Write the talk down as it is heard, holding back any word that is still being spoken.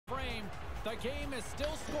The game is still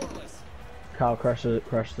scoreless. Kyle, crush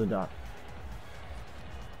the dot.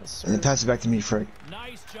 And then pass it back to me, Frick.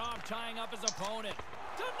 Nice job tying up his opponent.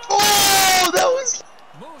 Oh, that was.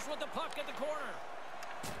 Moves with the puck at the corner.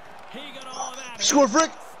 He got all of that. Score,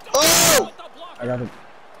 Frick. Oh! I got it.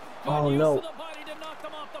 Oh no.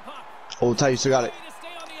 Oh, Ty, you still got it.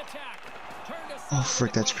 Oh,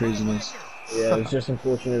 Frick, that's craziness. Yeah, it's just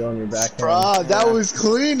unfortunate on your back. Bruh, that was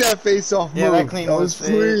clean, that face-off move. Yeah, that clean was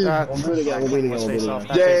clean. We'll do it again, we'll do it again, we'll do it again.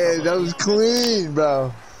 Yeah, that was clean,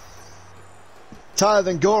 bro. Tyler,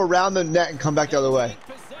 then go around the net and come back the other way.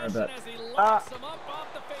 I bet.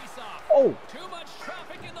 Oh!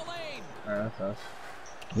 Alright, that's us.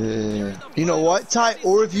 Yeah. You know what, Ty?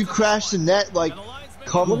 Or if you crash the net, like,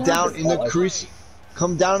 come down in the crease.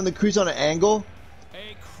 Come down in the crease on an angle.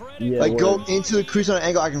 Yeah, Like, go into the crease on an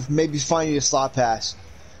angle. I can maybe find you a slot pass.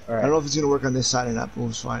 All right. I don't know if it's going to work on this side or not, but we'll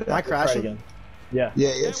just find it Am I out. crashing? again. Yeah.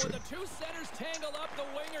 Yeah, yeah.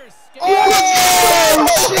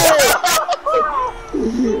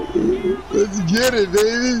 Let's get it,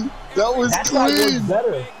 baby. That was That shot was clean.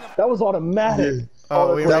 better. That was automatic. Yeah.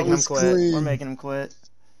 Oh, we're that making him was quit. clean. We're making him quit.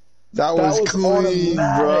 That was clean,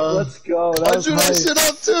 automatic. bro. Let's go. That I was drew that nice. shit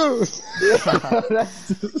up too. Yeah,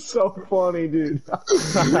 that's so funny, dude.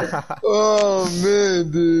 Oh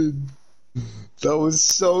man, dude. That was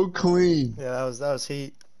so clean. Yeah, that was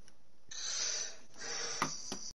heat.